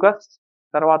ఫ్యూకస్,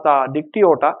 తర్వాత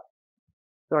డిక్టియోటా.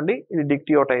 చూడండి, ఇది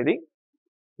డిక్టియోటా, ఇది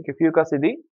ఫ్యూకస్,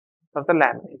 ఇది తర్వాత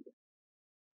లామినేరియా.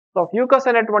 సో ఫ్యూకస్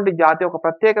అనేటువంటి జాతి ఒక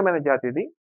ప్రత్యేకమైన జాతి. ఇది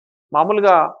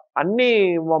మామూలుగా అన్ని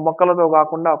మొక్కలతో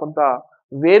కాకుండా కొంత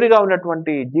వేరుగా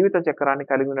ఉన్నటువంటి జీవిత చక్రాన్ని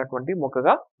కలిగి ఉన్నటువంటి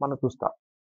మొక్కగా మనం చూస్తాం.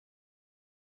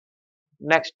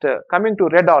 Next coming to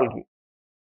red algae.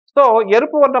 So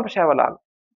ఎరుపు వర్ణపు శైవలాలు.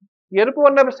 ఎరుపు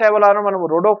వర్ణపు శైవలాలను మనం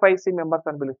రోడోఫైసీ మెంబర్స్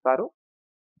అని పిలుస్తారు.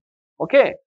 ఓకే,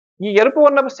 ఈ ఎరుపు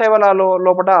వర్ణపు శైవలాల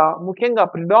లోపల ముఖ్యంగా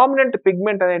ప్రిడామినెంట్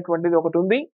పిగ్మెంట్ అనేటువంటిది ఒకటి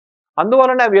ఉంది.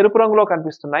 అందువలన అవి ఎరుపు రంగులో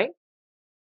కనిపిస్తున్నాయి.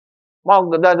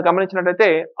 గమనించినట్లయితే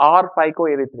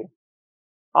R-ఫైకోఎరిథ్రిన్.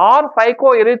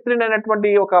 R-ఫైకోఎరిథ్రిన్ అనేటువంటి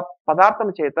ఒక పదార్థం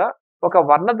చేత, ఒక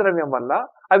వర్ణద్రవ్యం వల్ల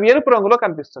అవి ఎరుపు రంగులో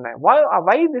కనిపిస్తున్నాయి.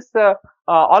 Why this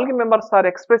algae members are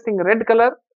expressing red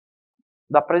colour?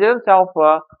 The presence of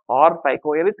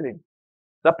R-ఫైకోఎరిథ్రిన్.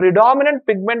 The predominant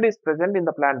pigment is present in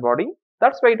the plant body.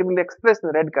 That's why it will express in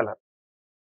red color.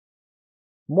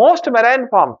 Most marine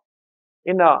forms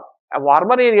in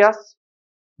warmer areas,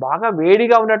 బాగా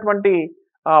వేడిగా ఉన్నటువంటి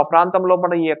ప్రాంతంలో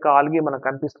మన ఈ యొక్క algae మనకు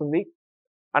కనిపిస్తుంది.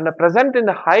 And present in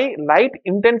the high light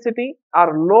intensity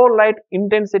are లో light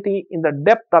intensity in the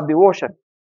depth of the ocean.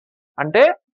 అంటే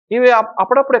ఇవి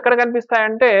అప్పుడప్పుడు ఎక్కడ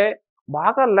కనిపిస్తాయంటే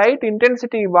బాగా లైట్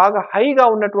ఇంటెన్సిటీ బాగా హైగా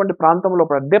ఉన్నటువంటి ప్రాంతంలో,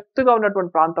 డెప్త్గా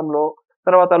ఉన్నటువంటి ప్రాంతంలో,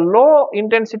 తర్వాత లో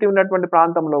ఇంటెన్సిటీ ఉన్నటువంటి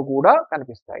ప్రాంతంలో కూడా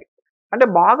కనిపిస్తాయి. అంటే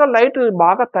బాగా లైట్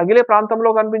బాగా తగిలే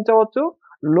ప్రాంతంలో కనిపించవచ్చు,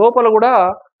 లోపల కూడా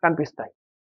కనిపిస్తాయి.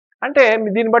 అంటే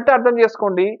దీన్ని బట్టి అర్థం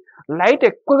చేసుకోండి, లైట్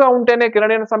ఎక్కువగా ఉంటేనే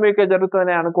కిరణీయ సమీక్ష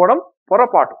జరుగుతుందని అనుకోవడం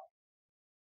పొరపాటు.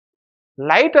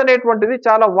 లైట్ అనేటువంటిది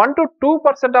చాలా 1 to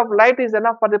 2% of light is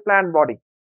enough for the plant body.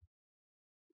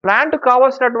 Plant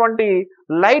కావాల్సినటువంటి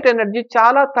లైట్ ఎనర్జీ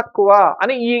చాలా తక్కువ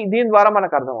అని దీని ద్వారా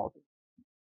మనకు అర్థమవుతుంది.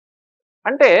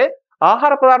 అంటే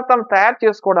ఆహార పదార్థాలను తయారు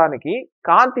చేసుకోవడానికి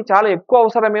కాంతి చాలా ఎక్కువ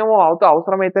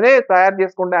అవసరమైతేనే తయారు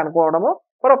చేసుకుంటే అనుకోవడము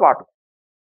పొరపాటు.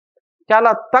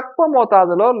 చాలా తక్కువ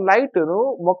మోతాదులో లైట్‌ను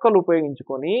మొక్కలు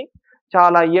ఉపయోగించుకొని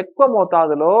చాలా ఎక్కువ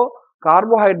మోతాదులో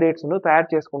కార్బోహైడ్రేట్స్‌ను తయారు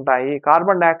చేసుకుంటాయి.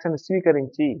 కార్బన్ డయాక్సైడ్‌ని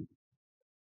స్వీకరించి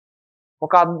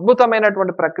ఒక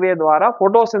అద్భుతమైనటువంటి ప్రక్రియ ద్వారా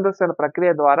ఫోటోసింథసిస్ అనే ప్రక్రియ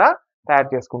ద్వారా తయారు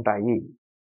చేసుకుంటాయి.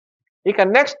 ఇక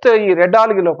నెక్స్ట్ ఈ రెడ్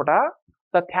ఆల్గే లోపట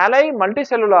ద థాలై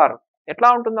మల్టీసెల్యులార్ ఎట్లా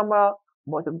ఉంటుందమ్మా?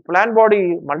 ప్లాంట్ బాడీ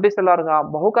మల్టీసెల్యులార్‌గా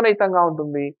బహుకణితంగా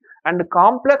ఉంటుంది. అండ్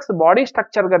కాంప్లెక్స్ బాడీ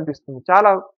స్ట్రక్చర్ కనిపిస్తుంది.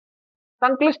 చాలా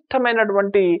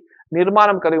సంక్లిష్టమైనటువంటి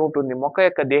నిర్మాణం కలిగి ఉంటుంది మొక్క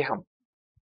యొక్క దేహం.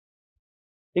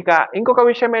 ఇక ఇంకొక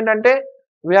విషయం ఏంటంటే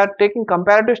వీఆర్ టేకింగ్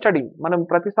కంపారిటివ్ స్టడీ.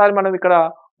 ప్రతిసారి ఇక్కడ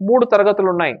 3 తరగతులు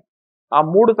ఉన్నాయి. ఆ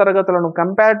 3 తరగతులను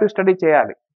కంపారిటివ్ స్టడీ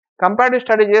చేయాలి. కంపారిటివ్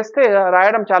స్టడీ చేస్తే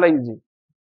రాయడం చాలా ఈజీ.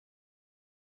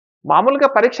 మామూలుగా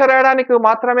పరీక్ష రాయడానికి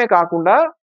మాత్రమే కాకుండా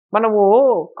మనము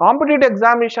కాంపిటీటివ్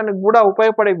ఎగ్జామినేషన్‌కి కూడా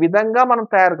ఉపయోగపడే విధంగా మనం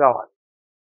తయారు కావాలి.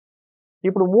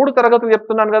 ఇప్పుడు 3 తరగతులు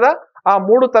చెప్తున్నాను కదా! ఆ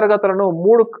 3 తరగతులను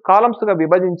 3 కాలమ్స్‌గా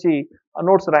విభజించి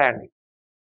నోట్స్ రాయండి.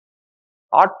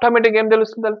 ఆటోమేటిక్‌గా ఏం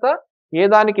తెలుస్తుంది తెలుసా? ఏ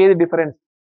దానికి ఏది డిఫరెన్స్?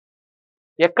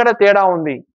 ఎక్కడ తేడా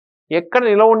ఉంది? ఎక్కడ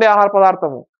నిలవ ఉండే ఆహార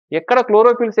పదార్థము? ఎక్కడ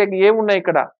క్లోరోఫిల్స్ ఏమున్నాయి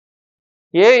ఇక్కడ?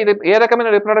 ఏ రకమైన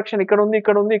రిప్రొడక్షన్ ఇక్కడ ఉంది,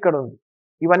 ఇక్కడ ఉంది, ఇక్కడ ఉంది.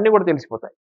 ఇవన్నీ కూడా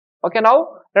తెలిసిపోతాయి. Okay, now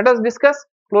let us discuss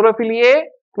chlorophyll ఏ,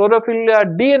 క్లోరోఫిల్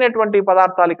డి అనేటువంటి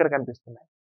పదార్థాలు ఇక్కడ కనిపిస్తున్నాయి.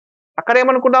 అక్కడ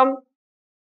ఏమనుకున్నాం?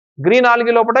 గ్రీన్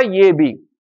ఆల్గే లోపల ఏబి,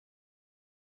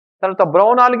 తర్వాత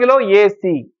బ్రౌన్ ఆల్గేలో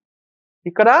ఏసి,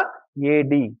 ఇక్కడ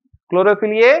ఏడి.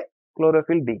 క్లోరోఫిల్ ఏ,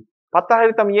 క్లోరోఫిల్ డి.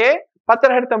 పత్రహరితం ఏ,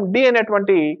 పత్రహరితం డి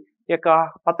అనేటువంటి యొక్క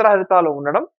పత్రహరితాలు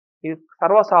ఉండడం ఇది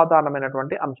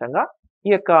సర్వసాధారణమైనటువంటి అంశంగా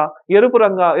ఈ యొక్క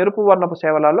ఎరుపు వర్ణపు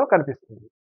శైవలాల్లో కనిపిస్తుంది.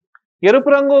 ఎరుపు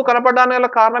రంగు కనపడడానికి గల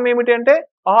కారణం ఏమిటి అంటే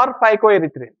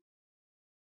R-ఫైకోఎరిథ్రిన్.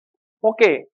 ఓకే,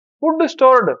 ఫుడ్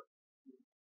స్టోర్డ్,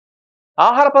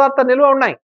 ఆహార పదార్థాలు నిల్వ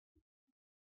ఉన్నాయి.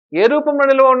 ఏ రూపంలో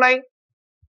నిల్వ ఉన్నాయి?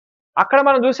 అక్కడ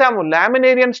మనం చూసాము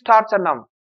లామినేరియన్ స్టార్చ్ అన్నాం,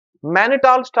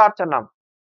 మానిటాల్ స్టార్చ్ అన్నాం.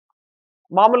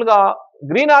 మామూలుగా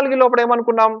గ్రీన్ ఆల్గే లోపల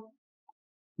ఏమనుకున్నాం?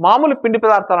 మామూలు పిండి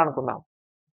పదార్థాలు అనుకున్నాం.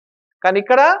 కానీ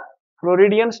ఇక్కడ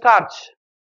ఫ్లోరిడియన్ స్టార్చ్.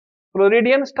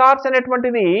 ఫ్లోరిడియన్ స్టార్చ్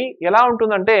అనేటువంటిది ఎలా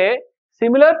ఉంటుందంటే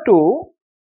similar to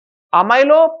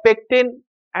amylopectin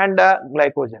and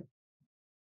glycogen.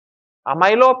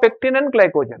 Amylopectin and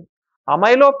glycogen.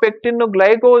 Amylopectin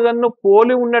glycogen ను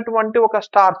పోలి ఉన్నటువంటి ఒక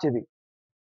స్టార్చ్ ఇది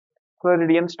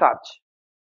ఫ్లోరిడియన్ స్టార్చ్.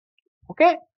 ఓకే,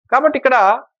 కాబట్టి ఇక్కడ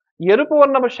ఎరుపు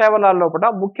వర్ణపు శైవలాల లోపల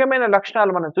ముఖ్యమైన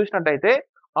లక్షణాలు మనం చూసినట్టయితే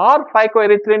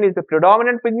R-ఫైకోఎరిథ్రిన్ is the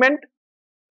predominant pigment.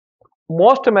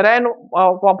 Most marine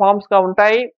forms గా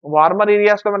ఉంటాయి. వార్మర్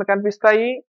ఏరియాస్ లో మనకు కనిపిస్తాయి.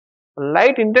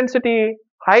 లైట్ ఇంటెన్సిటీ,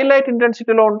 హై లైట్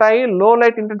ఇంటెన్సిటీలో ఉంటాయి, లో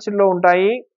లైట్ ఇంటెన్సిటీలో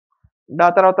ఉంటాయి.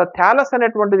 దాని తర్వాత థాలస్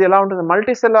అనేటువంటిది ఎలా ఉంటుంది?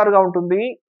 మల్టీసెల్యులార్ గా ఉంటుంది.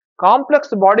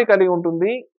 కాంప్లెక్స్ బాడీ కలిగి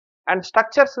ఉంటుంది. అండ్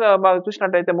స్ట్రక్చర్స్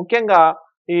చూసినట్టయితే ముఖ్యంగా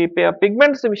ఈ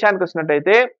పిగ్మెంట్స్ విషయానికి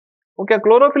వచ్చినట్టయితే ముఖ్య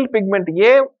క్లోరోఫిల్ పిగ్మెంట్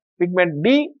ఏ, పిగ్మెంట్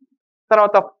డి,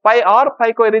 తర్వాత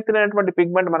R-ఫైకోఎరిథ్రిన్ అనేటువంటి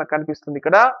పిగ్మెంట్ మనకు కనిపిస్తుంది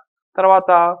ఇక్కడ.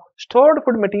 తర్వాత stored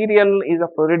food material is a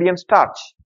floridean starch.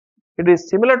 It is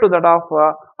similar to that of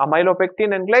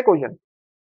amylopectin and glycogen.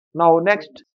 Now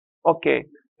next, okay,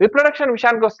 reproduction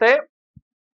విషయానికి వస్తే,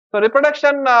 so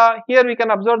reproduction here we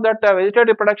can observe that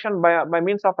vegetative reproduction by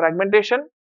means of fragmentation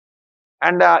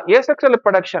and ఏసెక్సువల్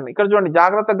reproduction. ఇక్కడ చూడండి,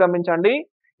 జాగ్రత్తగా గమనించండి.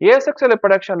 ఏసెక్సువల్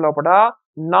reproduction లోపల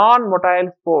non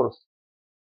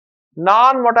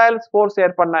motile spores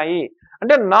ఏర్పడినాయి.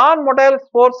 అంటే non motile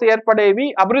spores ఏర్పడేవి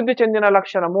అభివృద్ధి చెందిన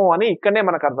లక్షణము అని ఇక్కడనే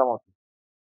మనకు అర్థమవుతుంది.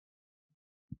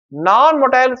 Non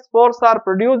motile spores are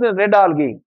produced in red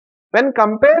algae. When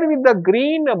compared with the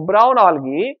green brown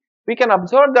algae, we can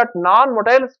observe that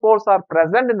non-motile spores are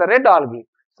present in the red algae.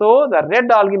 So the red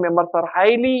algae members are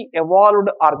highly evolved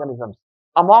organisms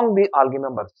among the algae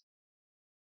members.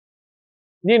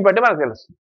 దీన్ని బట్టి మనకు తెలుసు.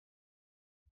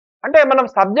 అంటే మనం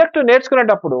subject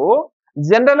నేర్చుకునేటప్పుడు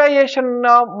generalisation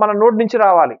మన note నుంచి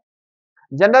రావాలి.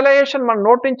 జనరలైజేషన్ మన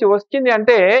నోట్ నుంచి వచ్చింది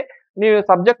అంటే నీవు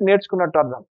సబ్జెక్ట్ నేర్చుకున్నట్టు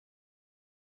అర్థం.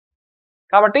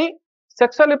 కాబట్టి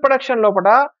సెక్సువల్ రిప్రొడక్షన్ లోపల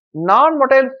నాన్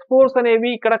మొటైల్ స్పోర్స్ అనేవి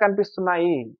ఇక్కడ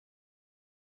కనిపిస్తున్నాయి.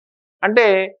 అంటే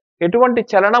ఎటువంటి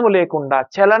చలనము లేకుండా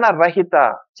చలన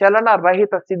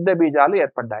రహిత సిద్ధ బీజాలు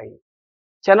ఏర్పడ్డాయి.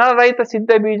 చలనరహిత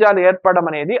సిద్ధ బీజాలు ఏర్పడడం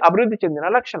అనేది అభివృద్ధి చెందిన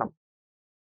లక్షణం.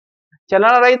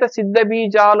 చలనరహిత సిద్ధ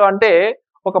బీజాలు అంటే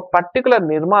ఒక పర్టికులర్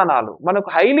నిర్మాణాలు మనకు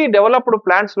హైలీ డెవలప్డ్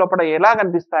ప్లాంట్స్ లోపల ఎలా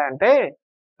కనిపిస్తాయంటే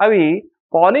అవి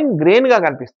పాలింగ్ గ్రెయిన్ గా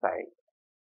కనిపిస్తాయి.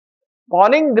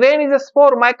 Polling grain is a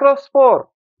spore, microspore.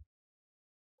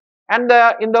 And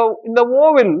in the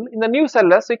oval, in the new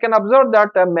cellus, you can observe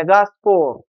that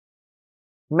megaspore,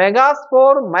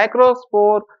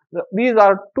 microspore, these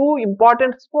are two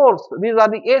important spores. These are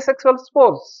the asexual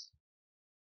spores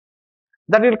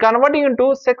that will converting into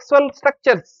sexual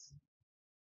structures.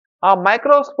 ఆ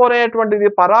microspore అనేటువంటిది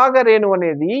పరాగ రేణు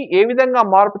అనేది ఏ విధంగా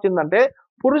మార్పు చెందంటే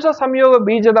పురుష సంయోగ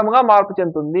బీజదముగా మార్పు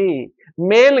చెందుతుంది,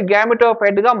 మేల్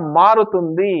గ్యామిటోఫైట్ గా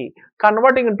మారుతుంది,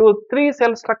 కన్వర్టింగ్ టు 3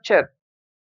 సెల్ స్ట్రక్చర్.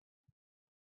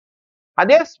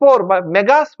 అదే స్పోర్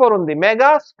మెగాస్పోర్ ఉంది.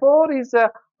 Megaspore is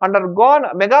undergone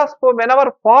megaspore whenever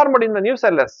formed in the new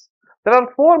cellus. There are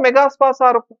 4 megaspores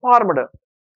are formed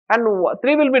and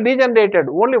 3 will be degenerated.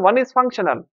 Only one is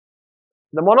functional.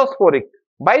 The monosporic,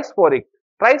 bisporic,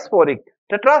 trisporic,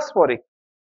 tetrasporic.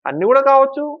 అన్ని కూడా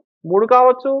కావచ్చు, 3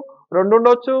 కావచ్చు, 2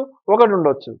 ఉండొచ్చు, 1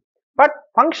 ఉండొచ్చు. But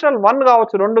functional 1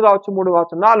 కావచ్చు, 2 కావచ్చు, 3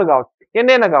 కావచ్చు, 4 కావచ్చు,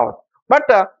 ఎన్నైనా కావచ్చు.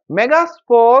 But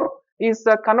megaspore is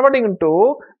converting into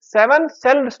 7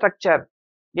 celled structure,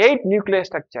 8 nucleus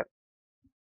structure.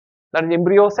 That is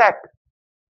embryo సాక్.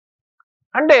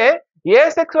 అంటే ఏ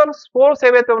సెక్సువల్ స్పోర్స్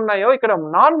ఏవైతే ఉన్నాయో ఇక్కడ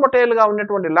నాన్ మొటైల్ గా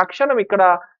ఉన్నటువంటి లక్షణం ఇక్కడ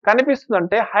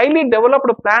కనిపిస్తుందంటే హైలీ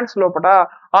డెవలప్డ్ ప్లాంట్స్ లోపల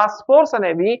ఆ స్పోర్స్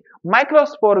అనేవి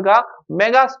మైక్రోస్పోర్ గా,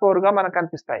 మెగాస్పోర్ గా మనకు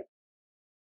కనిపిస్తాయి.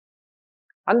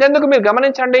 అంతేందుకు మీరు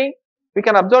గమనించండి, we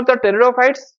can observe that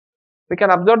pteridophytes, we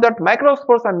can observe that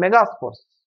microspores and megaspores.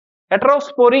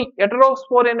 ఎటరోస్పోరీ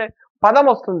అనే పదం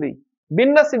వస్తుంది.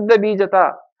 భిన్న సిద్ధ బీజత,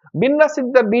 భిన్న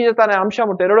సిద్ధ బీజత అనే అంశం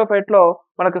టెరిడోఫైట్ లో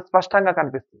మనకు స్పష్టంగా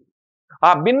కనిపిస్తుంది. ఆ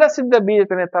భిన్న సిద్ధ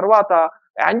బీజత అనే తర్వాత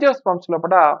యాంజియోస్పర్మ్స్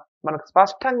లోపల మనకు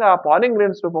స్పష్టంగా పాలింగ్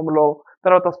గ్రెయిన్స్ రూపంలో,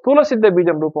 తర్వాత స్థూల సిద్ధ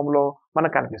బీజం రూపంలో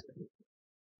మనకు కనిపిస్తుంది.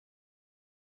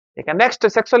 ఇక నెక్స్ట్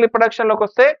సెక్సువల్ రిప్రొడక్షన్ లోకి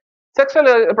వస్తే, sexual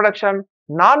reproduction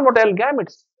non motile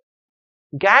gametes.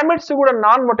 Gametes కూడా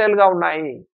నాన్ మొటైల్ గా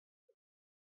ఉన్నాయి.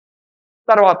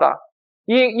 తర్వాత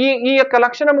ఈ ఈ ఈ యొక్క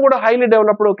లక్షణం కూడా హైలీ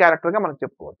డెవలప్డ్ క్యారెక్టర్ గా మనం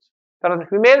చెప్పుకోవచ్చు. తర్వాత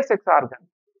female sex organ.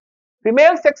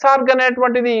 Female sex organ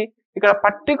అనేటువంటిది ఇక్కడ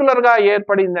పర్టికులర్ గా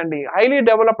ఏర్పడిందండి. Highly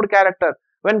developed character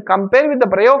when compare with the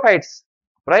bryophytes.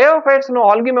 Bryophytes ను,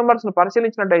 ఆల్గీ మెంబర్స్ ను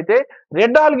పరిశీలించినట్టయితే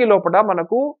రెడ్ ఆల్గీ లోపల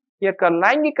మనకు ఈ యొక్క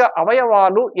లైంగిక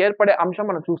అవయవాలు ఏర్పడే అంశం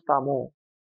మనం చూస్తాము.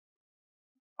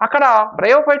 అక్కడ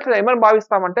బ్రయోఫైట్స్ ఏమని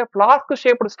భావిస్తామంటే flask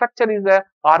shaped structure is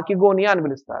archegonia అని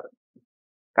పిలుస్తారు.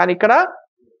 కానీ ఇక్కడ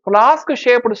ఫ్లాస్క్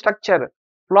షేప్డ్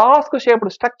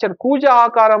స్ట్రక్చర్ కూజ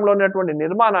ఆకారంలో ఉన్నటువంటి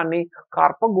నిర్మాణాన్ని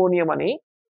కార్పగోనియం అని,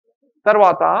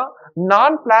 తర్వాత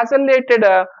నాన్ ఫ్లాజెల్లేటెడ్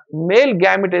మేల్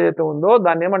గ్యామిట్ ఏదైతే ఉందో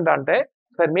దాన్ని ఏమంటా అంటే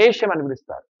స్పెర్మేషియం అని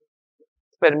పిలుస్తారు.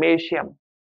 స్పెర్మేషియం.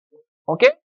 ఓకే,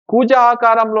 కూజ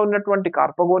ఆకారంలో ఉన్నటువంటి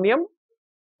కార్పగోనియం,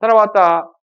 తర్వాత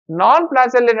నాన్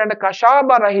ఫ్లాజెల్లేటెడ్ అంటే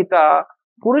కషాభ రహిత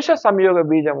పురుష సంయోగ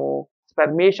బీజము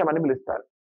స్పెర్మేషియం అని పిలుస్తారు.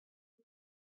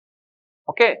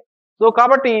 ఓకే, సో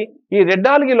కాబట్టి ఈ రెడ్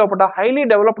ఆల్గీ లోపల హైలీ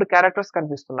డెవలప్డ్ క్యారెక్టర్స్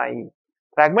కనిపిస్తున్నాయి.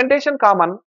 ఫ్రాగ్మెంటేషన్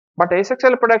కామన్, బట్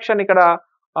ఏసెక్సువల్ ప్రొడక్షన్ ఇక్కడ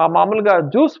మామూలుగా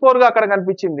జూస్ ఫోర్ గా అక్కడ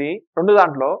కనిపించింది 2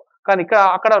 దాంట్లో. కానీ ఇక్కడ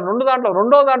అక్కడ 2 దాంట్లో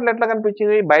రెండో దాంట్లో ఎట్లా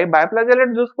కనిపించింది?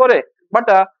 బైప్లాజెలేట్ juice ఫోరే,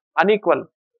 but unequal,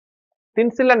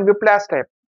 టిన్సిల్ and విప్లాస్ type.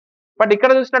 But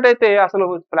ఇక్కడ చూసినట్టయితే అసలు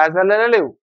ప్లాజెల్లాలే లేవు,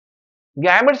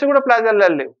 గ్యామెట్స్ కూడా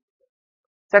ప్లాజెల్లాలు లేవు.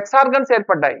 సెక్స్ ఆర్గన్స్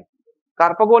ఏర్పడ్డాయి,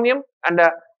 కార్పగోనియం అండ్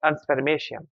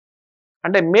స్పెర్మేషియం.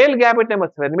 అంటే మేల్ గ్యామెట్ ఏమో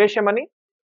స్పెర్మేషియం అని,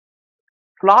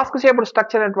 ఫ్లాస్క్ షేప్డ్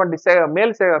స్ట్రక్చర్ అయినటువంటి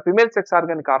ఫిమేల్ సెక్స్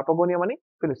ఆర్గన్ కార్పగోనియం అని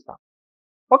పిలుస్తాం.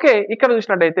 ఓకే, ఇక్కడ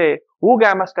చూసినట్టయితే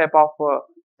oogamous type of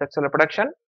sexual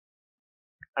reproduction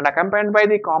and accompanied by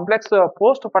the complex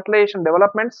post fertilisation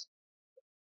developments.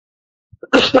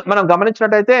 మనం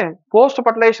గమనించినట్టయితే పోస్ట్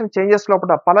ఫర్టిలైజేషన్ చేంజెస్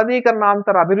లోపల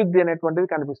ఫలదీకరణాంతర అభివృద్ధి అనేటువంటిది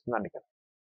కనిపిస్తుందండి ఇక్కడ.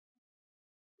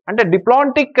 అంటే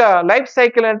డిప్లాంటిక్ లైఫ్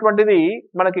సైకిల్ అనేటువంటిది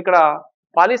మనకి ఇక్కడ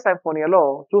పాలిసైఫోనియాలో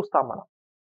చూస్తాం మనం.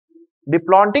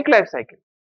 Diplontic life cycle.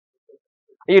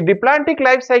 ఈ డిప్లాంటిక్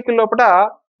లైఫ్ సైకిల్ లోపల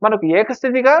మనకు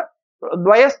ఏకస్థితిగా,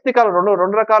 ద్వయస్థితిగా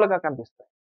రెండు రకాలుగా కనిపిస్తాయి.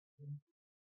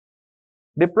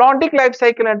 డిప్లాంటిక్ లైఫ్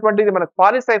సైకిల్ అనేటువంటిది మనకు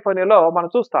పాలిసైఫోనియాలో మనం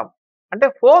చూస్తాం. అంటే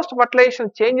పోస్ట్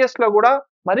ఫర్టిలైజేషన్ చేంజెస్ లో కూడా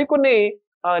మరికొన్ని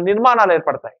నిర్మాణాలు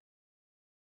ఏర్పడతాయి.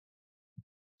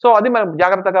 సో అది మనం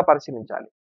జాగ్రత్తగా పరిశీలించాలి.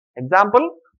 Example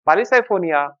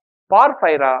పాలిసైఫోనియా,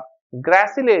 పార్ఫైరా,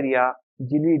 Gracilaria,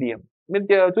 జిలీడియం. మీరు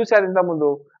చూశారు ఇంతకుముందు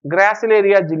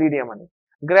గ్రాసిలేరియా, జిలీడియం అని.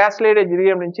 గ్రాసిలేరియా,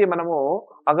 జిలీడియం నుంచి మనము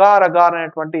అగార్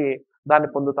అనేటువంటి దాన్ని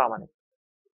పొందుతామని.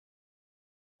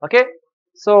 ఓకే,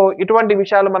 సో ఇటువంటి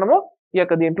విషయాలు మనము ఈ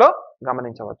యొక్క దీంట్లో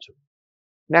గమనించవచ్చు.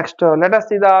 Next let us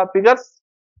see the figures.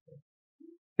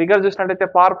 Figure చూసినట్టయితే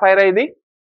పార్ఫైరా ఇది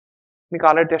మీకు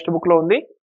ఆల్రెడీ టెక్స్ట్ బుక్ లో ఉంది.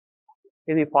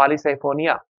 ఇది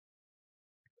పాలిసైఫోనియా.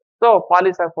 సో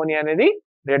పాలిసైఫోనియా అనేది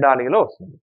రెడ్ ఆల్గీలో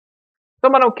వస్తుంది. సో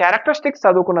మనం క్యారెక్టరిస్టిక్స్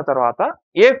చదువుకున్న తర్వాత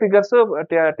ఏ ఫిగర్స్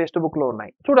టెక్స్ట్ బుక్ లో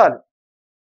ఉన్నాయి చూడాలి.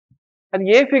 అది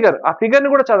ఏ ఫిగర్, ఆ ఫిగర్‌ని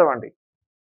కూడా చదవండి.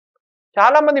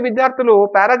 చాలా మంది విద్యార్థులు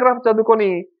పారాగ్రాఫ్ చదువుకొని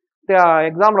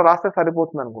ఎగ్జామ్‌లో రాస్తే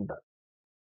సరిపోతుందనుకుంటారు.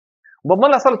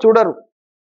 బొమ్మలు అసలు చూడరు.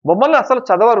 బొమ్మలు అసలు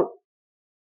చదవరు.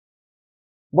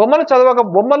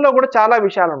 బొమ్మల్లో కూడా చాలా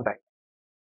విషయాలుంటాయి.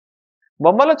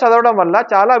 బొమ్మలు చదవడం వల్ల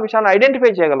చాలా విషయాలను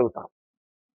ఐడెంటిఫై చేయగలుగుతాం.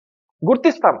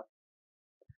 గుర్తిస్తాం.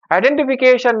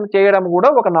 ఐడెంటిఫికేషన్ చేయడం కూడా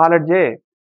ఒక నాలెడ్జే.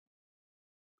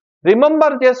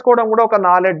 రిమెంబర్ చేసుకోవడం కూడా ఒక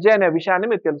నాలెడ్జే అనే విషయాన్ని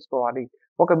మీరు తెలుసుకోవాలి.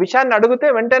 ఒక విషయాన్ని అడిగితే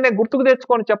వెంటనే గుర్తుకు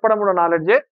తెచ్చుకొని చెప్పడం కూడా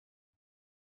నాలెడ్జే.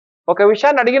 ఒక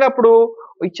విషయాన్ని అడిగినప్పుడు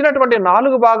ఇచ్చినటువంటి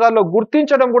 4 భాగాల్లో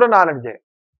గుర్తించడం కూడా నాలెడ్జే.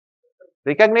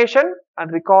 Recognition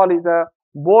and recall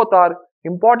both are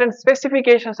important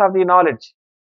specifications of the knowledge.